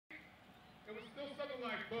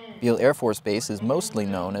Beale Air Force Base is mostly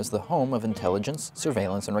known as the home of intelligence,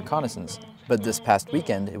 surveillance, and reconnaissance, but this past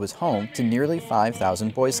weekend it was home to nearly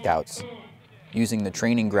 5,000 Boy Scouts. Using the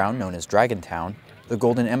training ground known as Dragontown, the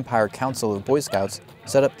Golden Empire Council of Boy Scouts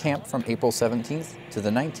set up camp from April 17th to the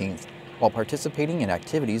 19th while participating in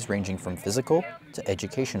activities ranging from physical to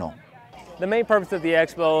educational. The main purpose of the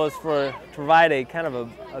Expo is to provide a kind of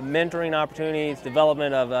a mentoring opportunities,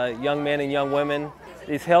 development of young men and young women.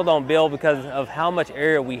 It's held on Beale because of how much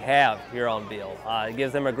area we have here on Beale. It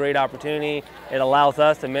gives them a great opportunity. It allows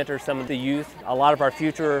us to mentor some of the youth. A lot of our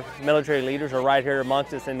future military leaders are right here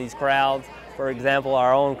amongst us in these crowds. For example,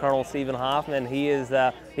 our own Colonel Stephen Hoffman, he's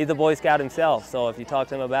a Boy Scout himself. So if you talk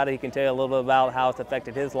to him about it, he can tell you a little bit about how it's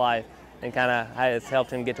affected his life and kind of how it's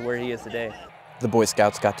helped him get to where he is today. The Boy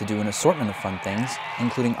Scouts got to do an assortment of fun things,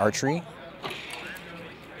 including archery,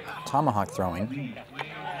 tomahawk throwing,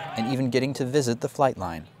 and even getting to visit the flight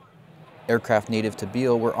line. Aircraft native to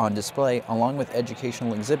Beale were on display along with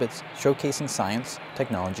educational exhibits showcasing science,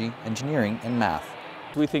 technology, engineering, and math.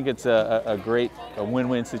 We think it's a great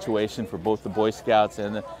win-win situation for both the Boy Scouts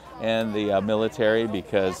and the military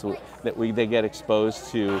because they get exposed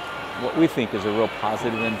to what we think is a real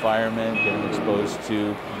positive environment, getting exposed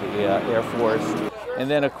to the Air Force.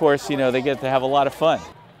 And then, of course, they get to have a lot of fun.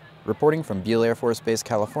 Reporting from Beale Air Force Base,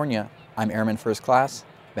 California, I'm Airman First Class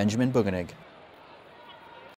Benjamin Bugenig.